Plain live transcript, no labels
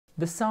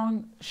The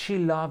song She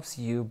Loves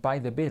You by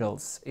the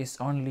Beatles is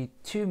only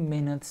 2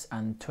 minutes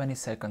and 20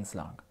 seconds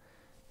long,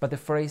 but the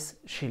phrase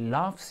She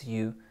loves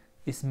you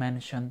is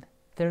mentioned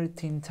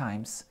 13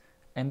 times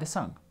in the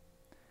song.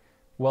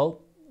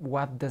 Well,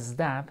 what does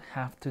that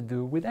have to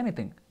do with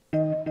anything?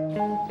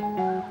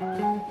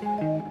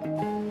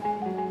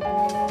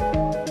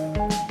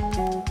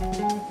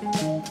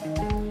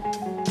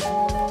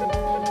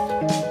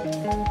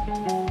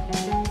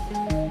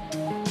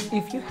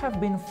 If you have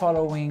been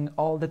following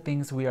all the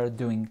things we are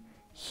doing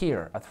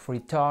here at Free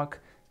Talk,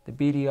 the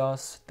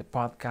videos, the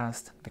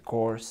podcast, the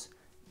course,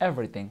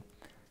 everything,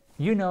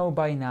 you know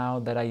by now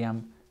that I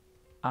am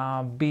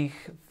a big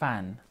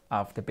fan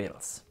of the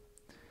Beatles.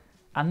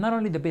 And not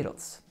only the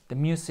Beatles, the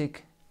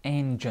music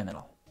in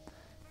general.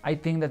 I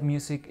think that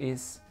music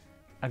is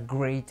a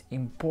great,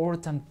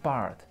 important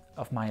part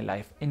of my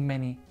life in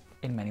many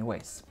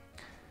ways.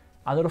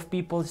 A lot of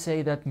people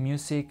say that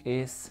music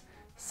is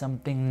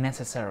something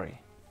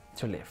necessary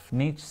to live.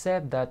 Nietzsche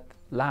said that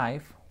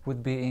life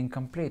would be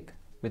incomplete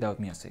without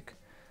music.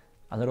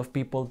 A lot of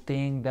people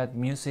think that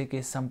music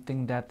is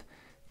something that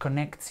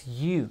connects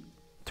you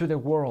to the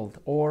world,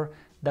 or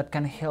that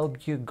can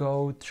help you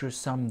go through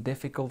some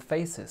difficult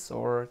phases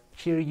or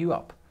cheer you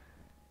up.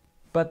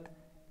 But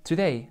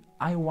today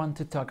I want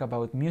to talk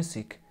about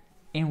music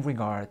in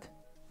regard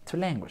to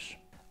language.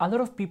 A lot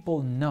of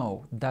people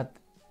know that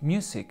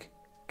music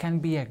can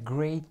be a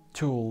great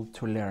tool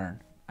to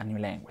learn a new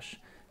language.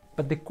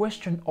 But the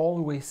question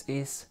always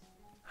is,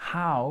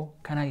 how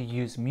can I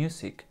use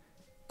music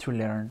to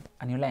learn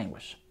a new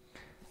language?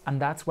 And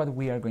that's what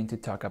we are going to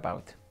talk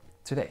about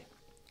today.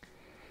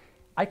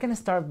 I can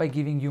start by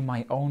giving you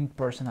my own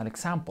personal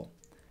example.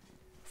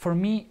 For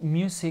me,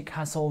 music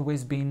has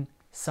always been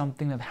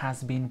something that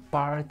has been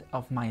part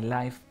of my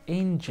life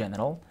in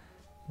general,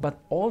 but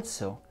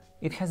also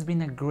it has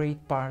been a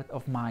great part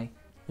of my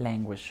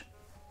language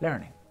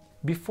learning.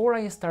 Before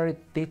I started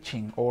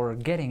teaching or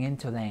getting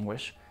into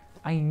language,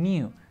 I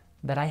knew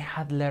that I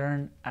had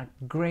learned a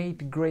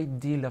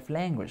great deal of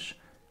language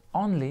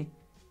only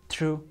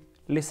through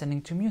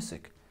listening to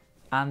music,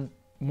 and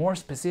more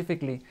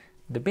specifically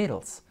the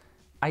Beatles.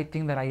 I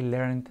think that I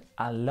learned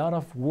a lot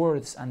of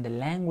words and the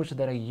language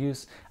that I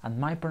use and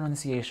my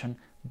pronunciation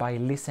by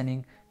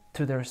listening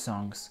to their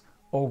songs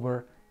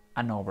over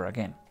and over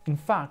again. In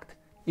fact,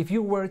 if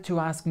you were to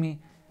ask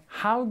me,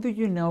 how do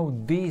you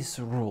know this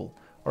rule,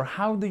 or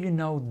how do you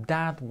know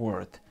that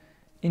word?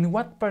 In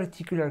what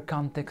particular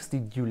context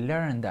did you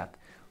learn that?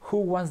 Who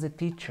was the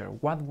teacher?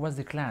 What was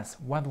the class?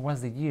 What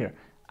was the year?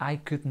 I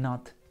could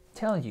not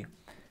tell you.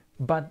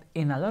 But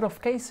in a lot of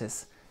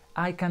cases,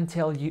 I can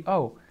tell you,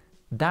 oh,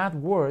 that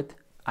word,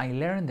 I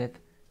learned it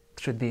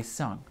through this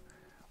song.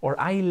 Or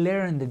I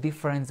learned the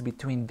difference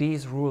between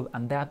this rule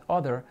and that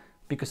other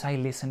because I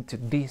listened to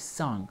this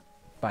song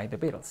by the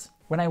Beatles.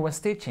 When I was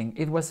teaching,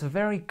 it was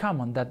very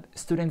common that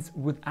students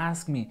would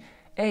ask me,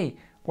 hey,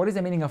 what is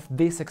the meaning of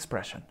this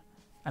expression?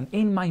 And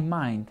in my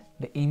mind,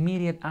 the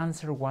immediate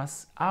answer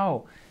was,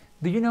 oh,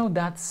 do you know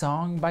that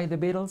song by the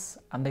Beatles?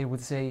 And they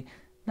would say,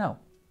 no.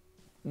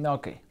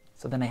 Okay,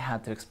 so then I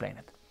had to explain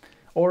it.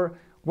 Or,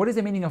 what is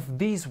the meaning of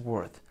this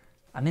word?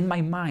 And in my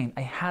mind,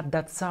 I had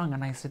that song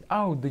and I said,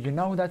 oh, do you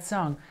know that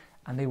song?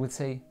 And they would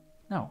say,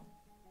 no.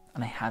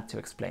 And I had to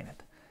explain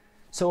it.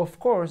 So of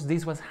course,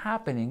 this was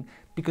happening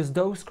because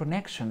those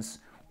connections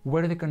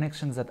were the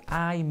connections that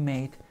I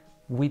made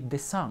with the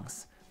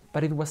songs.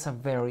 But it was a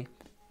very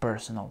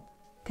personal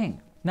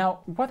thing. Now,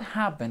 what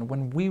happens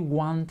when we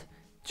want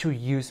to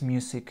use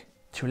music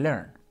to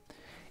learn?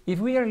 If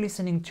we are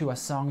listening to a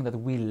song that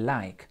we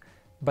like,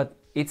 but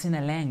it's in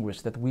a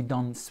language that we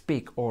don't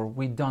speak or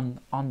we don't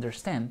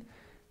understand,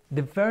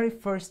 the very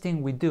first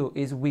thing we do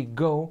is we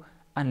go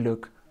and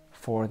look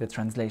for the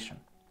translation.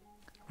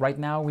 Right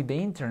now with the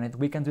internet,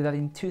 we can do that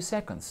in 2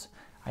 seconds.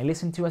 I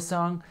listen to a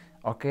song,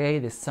 okay,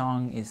 the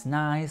song is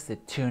nice, the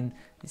tune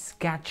is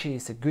catchy,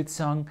 it's a good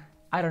song.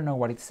 I don't know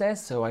what it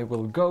says, so I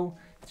will go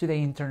to the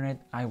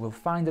internet, I will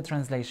find the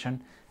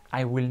translation,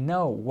 I will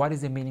know what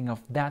is the meaning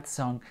of that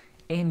song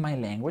in my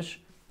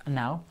language, and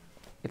now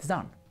it's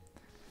done.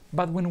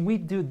 But when we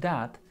do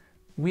that,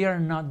 we are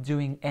not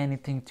doing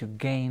anything to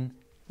gain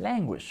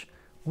language.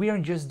 We are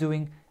just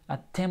doing a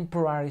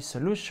temporary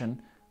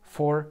solution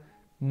for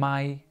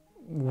my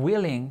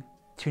willing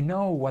to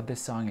know what the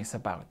song is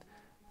about.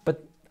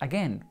 But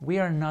again, we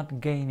are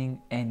not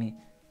gaining any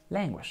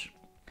language.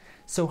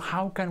 So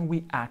how can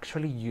we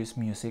actually use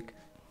music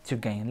to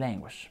gain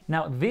language?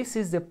 Now, this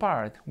is the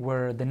part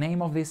where the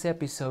name of this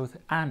episode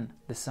and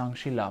the song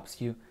She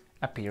Loves You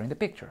appear in the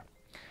picture.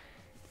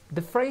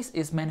 The phrase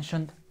is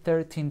mentioned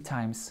 13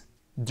 times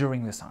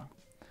during the song.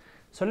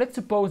 So let's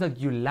suppose that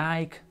you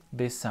like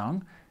this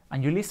song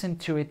and you listen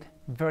to it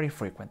very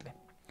frequently.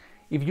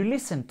 If you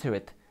listen to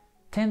it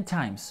 10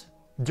 times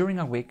during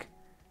a week,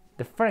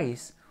 the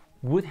phrase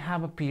would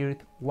have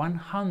appeared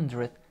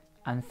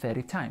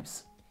 130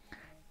 times.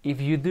 If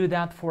you do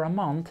that for a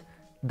month,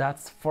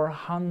 that's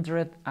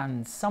 400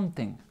 and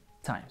something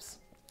times.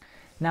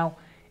 Now,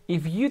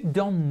 if you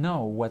don't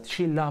know what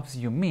She Loves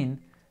You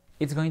mean,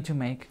 it's going to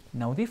make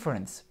no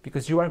difference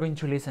because you are going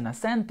to listen a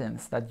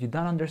sentence that you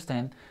don't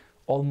understand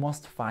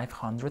almost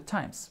 500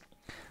 times.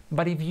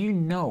 But if you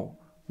know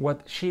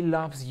what she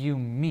loves you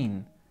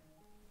mean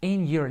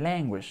in your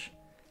language,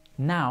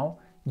 now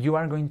you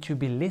are going to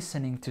be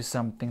listening to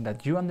something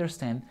that you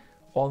understand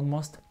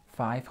almost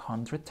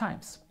 500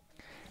 times.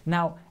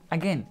 Now,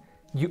 again,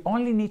 you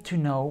only need to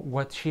know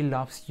what she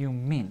loves you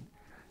mean.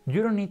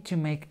 You don't need to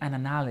make an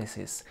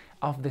analysis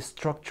of the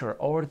structure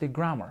or the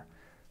grammar.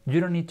 You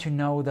don't need to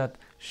know that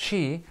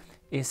she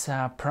is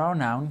a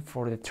pronoun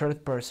for the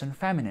third person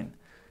feminine.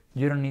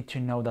 You don't need to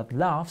know that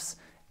loves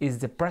is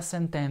the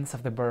present tense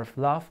of the verb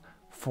love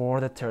for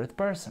the third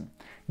person.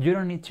 You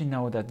don't need to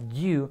know that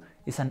you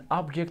is an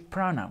object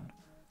pronoun.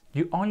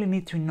 You only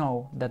need to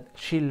know that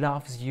she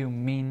loves you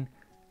mean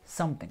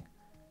something.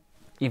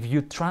 If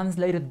you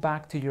translate it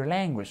back to your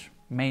language,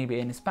 maybe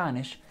in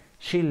Spanish,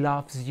 she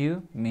loves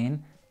you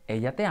mean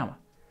ella te ama.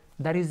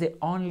 That is the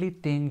only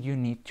thing you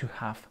need to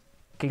have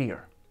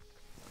clear.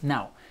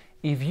 Now,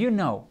 if you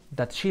know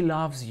that she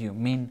loves you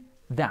mean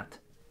that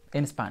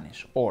in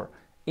Spanish or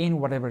in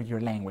whatever your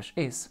language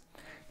is,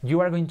 you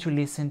are going to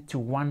listen to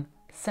one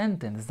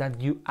sentence that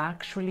you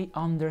actually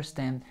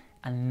understand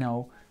and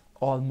know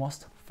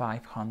almost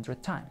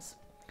 500 times.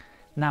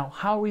 Now,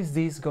 how is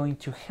this going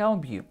to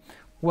help you?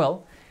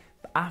 Well,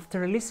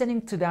 after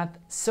listening to that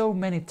so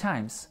many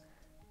times,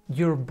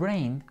 your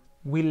brain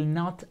will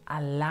not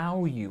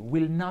allow you,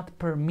 will not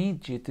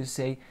permit you to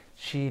say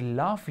she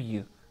loves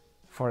you,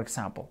 for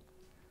example,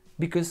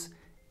 because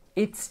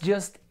it's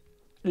just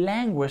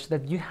language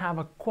that you have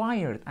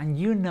acquired and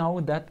you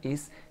know that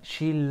is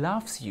she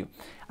loves you.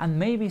 And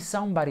maybe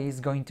somebody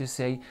is going to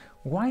say,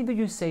 why do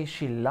you say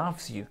she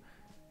loves you?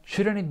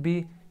 Shouldn't it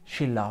be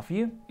she loves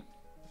you?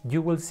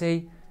 You will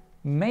say,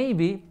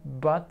 maybe,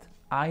 but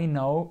I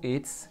know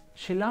it's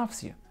she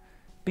loves you.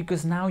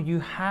 Because now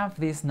you have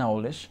this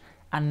knowledge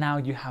and now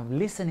you have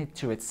listened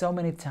to it so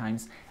many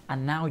times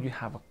and now you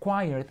have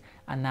acquired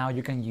and now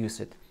you can use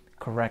it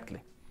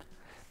correctly.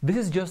 This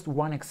is just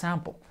one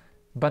example,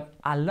 but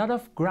a lot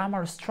of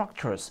grammar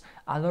structures,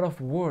 a lot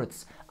of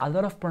words, a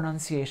lot of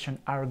pronunciation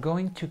are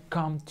going to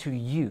come to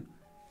you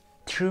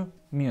through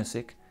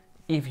music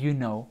if you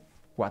know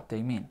what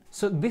they mean.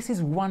 So this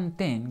is one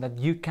thing that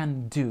you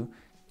can do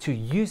to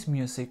use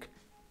music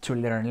to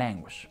learn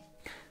language.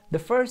 The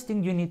first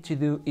thing you need to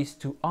do is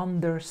to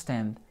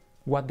understand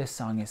what the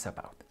song is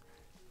about.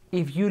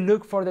 If you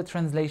look for the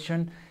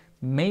translation,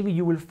 maybe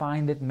you will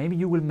find it, maybe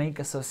you will make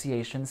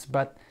associations,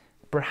 but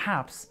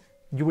perhaps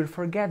you will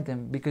forget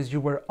them because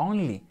you were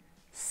only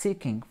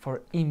seeking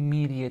for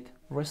immediate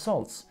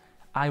results.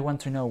 I want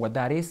to know what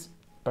that is.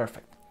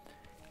 Perfect.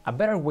 A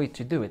better way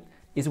to do it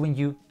is when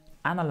you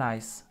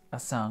analyze a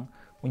song,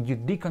 when you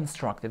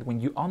deconstruct it,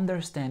 when you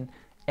understand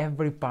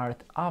every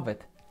part of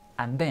it,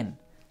 and then,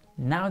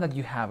 now that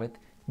you have it,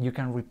 you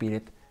can repeat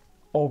it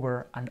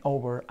over and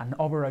over and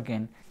over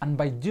again. And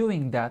by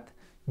doing that,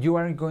 you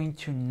are going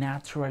to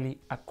naturally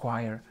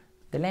acquire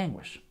the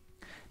language.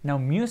 Now,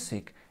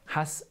 music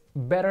has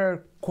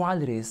better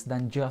qualities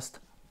than just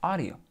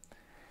audio.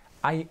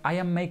 I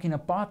am making a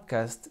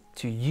podcast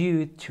to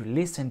you to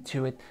listen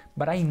to it,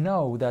 but I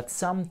know that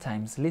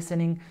sometimes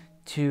listening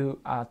to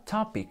a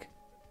topic,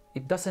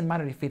 it doesn't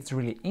matter if it's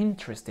really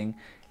interesting,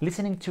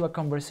 listening to a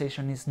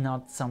conversation is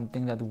not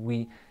something that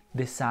we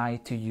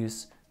decide to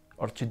use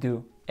or to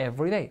do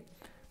every day.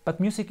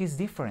 But music is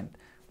different.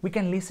 We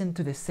can listen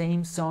to the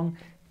same song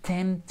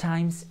 10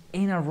 times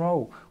in a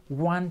row,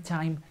 one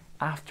time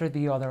after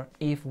the other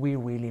if we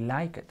really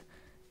like it.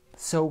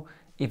 So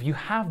if you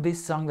have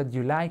this song that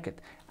you like it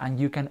and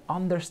you can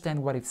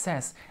understand what it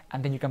says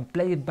and then you can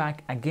play it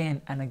back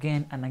again and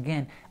again and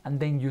again and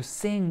then you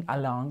sing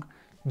along,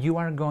 you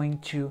are going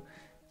to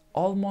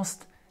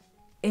almost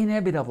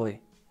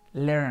inevitably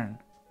learn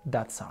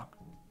that song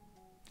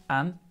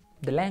and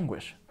the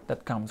language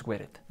that comes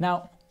with it.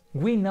 Now,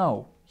 we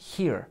know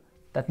here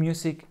that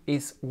music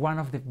is one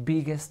of the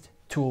biggest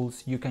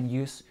tools you can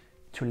use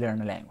to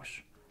learn a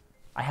language.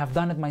 I have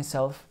done it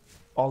myself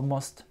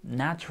almost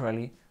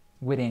naturally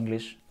with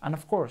English and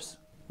of course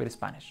with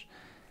Spanish.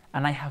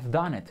 And I have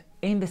done it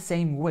in the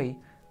same way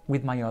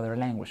with my other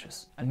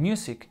languages. And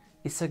music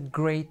is a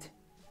great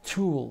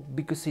tool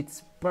because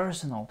it's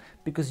personal,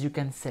 because you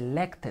can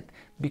select it,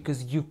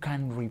 because you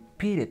can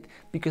repeat it,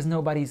 because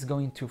nobody is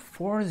going to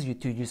force you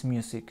to use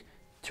music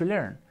to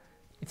learn.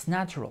 It's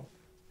natural.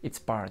 It's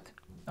part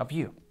of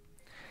you.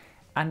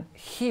 And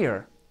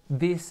here,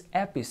 this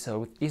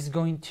episode is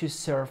going to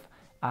serve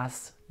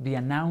as the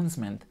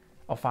announcement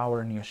of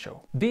our new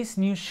show. This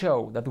new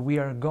show that we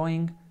are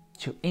going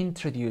to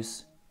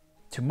introduce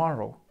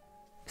tomorrow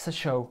is a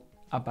show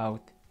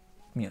about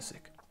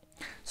music.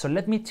 So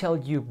let me tell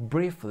you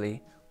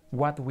briefly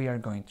what we are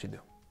going to do.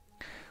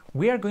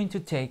 We are going to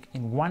take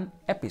in one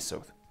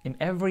episode, in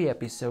every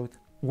episode,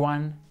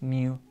 one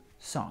new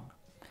song.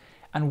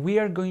 And we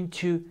are going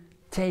to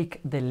take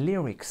the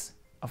lyrics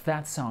of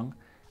that song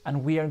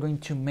and we are going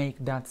to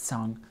make that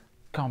song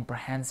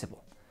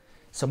comprehensible.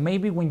 So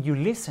maybe when you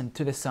listen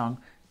to the song,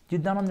 you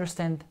don't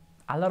understand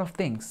a lot of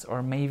things,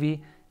 or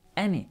maybe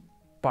any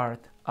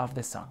part of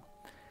the song.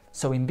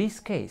 So in this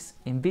case,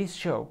 in this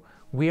show,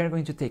 we are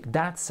going to take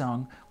that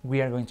song,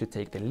 we are going to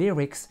take the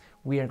lyrics,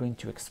 we are going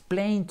to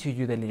explain to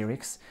you the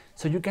lyrics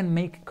so you can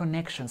make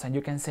connections and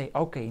you can say,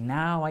 okay,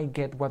 now I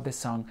get what the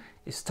song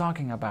is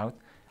talking about.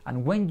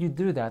 And when you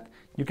do that,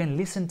 you can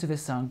listen to the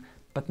song,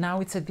 but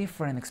now it's a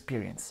different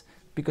experience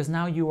because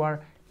now you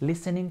are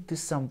listening to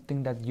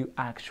something that you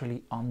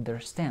actually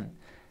understand.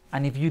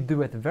 And if you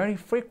do it very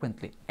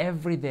frequently,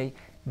 every day,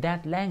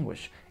 that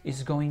language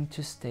is going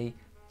to stay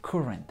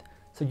current.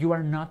 So you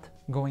are not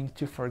going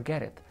to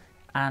forget it.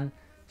 And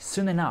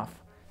soon enough,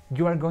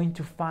 you are going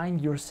to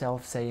find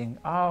yourself saying,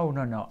 oh,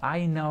 no,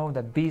 I know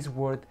that this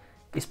word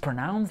is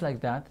pronounced like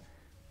that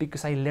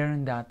because I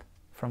learned that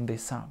from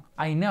this song.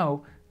 I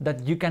know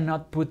that you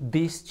cannot put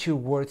these two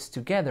words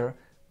together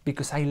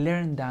because I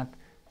learned that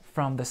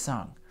from the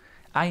song.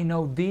 I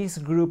know this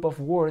group of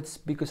words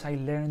because I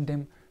learned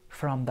them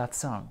from that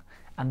song.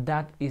 And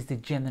that is the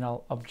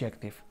general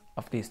objective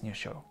of this new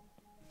show.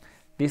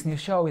 This new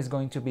show is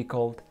going to be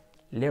called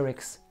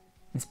Lyrics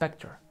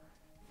Inspector,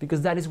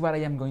 because that is what I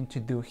am going to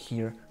do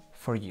here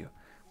for you.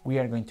 We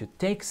are going to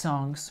take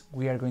songs,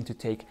 we are going to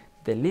take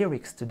the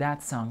lyrics to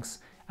that songs,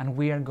 and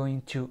we are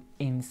going to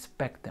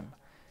inspect them.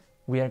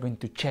 We are going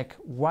to check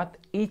what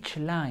each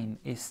line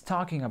is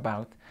talking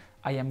about.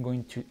 I am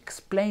going to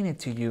explain it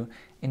to you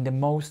in the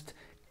most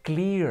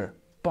clear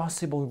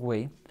possible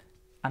way.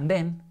 And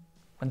then,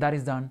 when that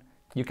is done,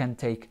 you can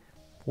take,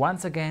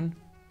 once again,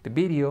 the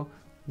video,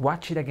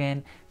 watch it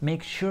again,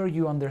 make sure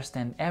you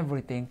understand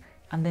everything,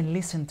 and then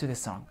listen to the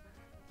song.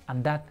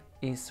 And that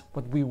is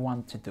what we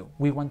want to do.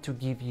 We want to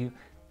give you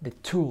the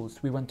tools,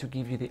 we want to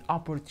give you the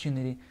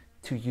opportunity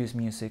to use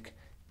music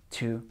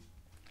to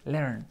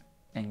learn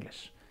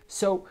English.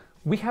 So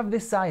we have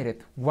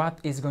decided what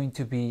is going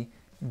to be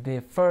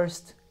the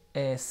first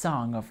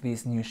song of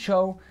this new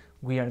show.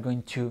 We are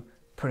going to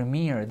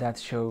premiere that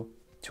show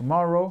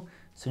tomorrow,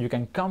 so you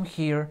can come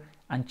here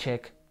and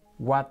check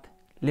what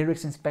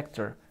Lyrics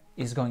Inspector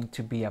is going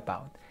to be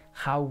about,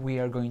 how we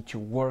are going to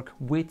work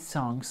with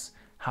songs,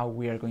 how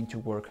we are going to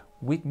work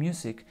with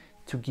music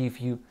to give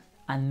you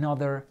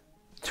another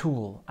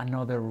tool,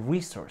 another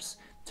resource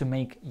to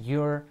make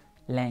your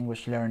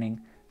language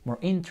learning more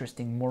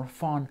interesting, more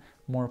fun,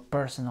 more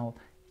personal,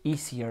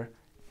 easier,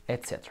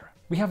 etc.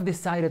 We have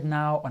decided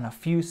now on a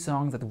few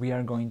songs that we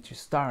are going to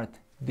start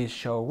this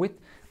show with,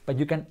 but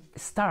you can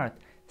start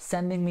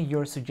sending me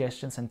your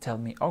suggestions and tell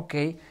me,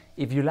 okay,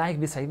 if you like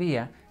this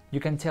idea, you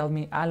can tell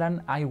me,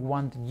 Alan, I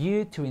want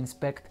you to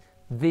inspect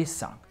this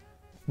song.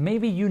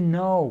 Maybe you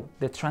know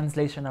the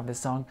translation of the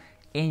song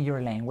in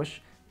your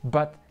language,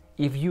 but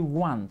if you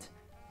want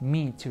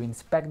me to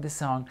inspect the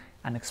song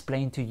and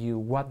explain to you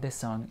what the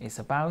song is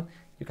about,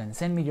 you can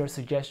send me your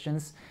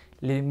suggestions,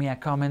 leave me a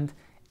comment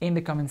in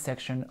the comment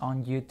section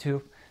on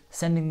YouTube,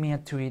 sending me a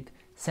tweet,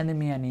 sending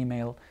me an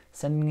email,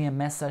 sending me a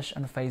message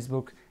on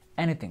Facebook,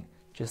 anything.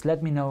 Just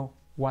let me know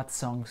what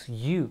songs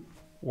you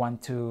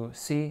want to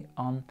see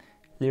on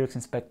Lyrics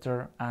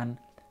Inspector, and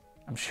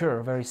I'm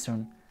sure very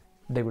soon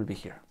they will be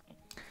here.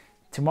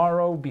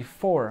 Tomorrow,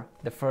 before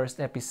the first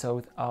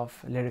episode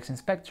of Lyrics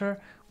Inspector,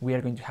 we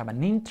are going to have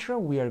an intro.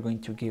 We are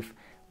going to give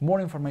more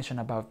information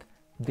about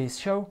this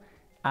show,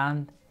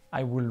 and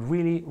I would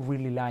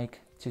really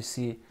like to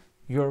see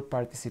your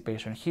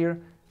participation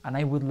here, and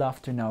I would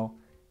love to know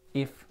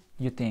if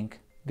you think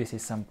this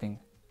is something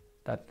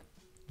that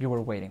you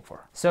were waiting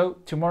for. So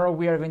tomorrow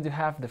we are going to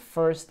have the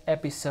first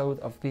episode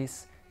of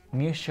this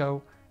new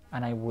show,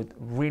 and I would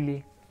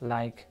really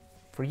like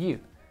for you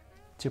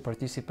to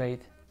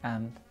participate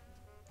and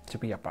to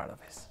be a part of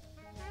this.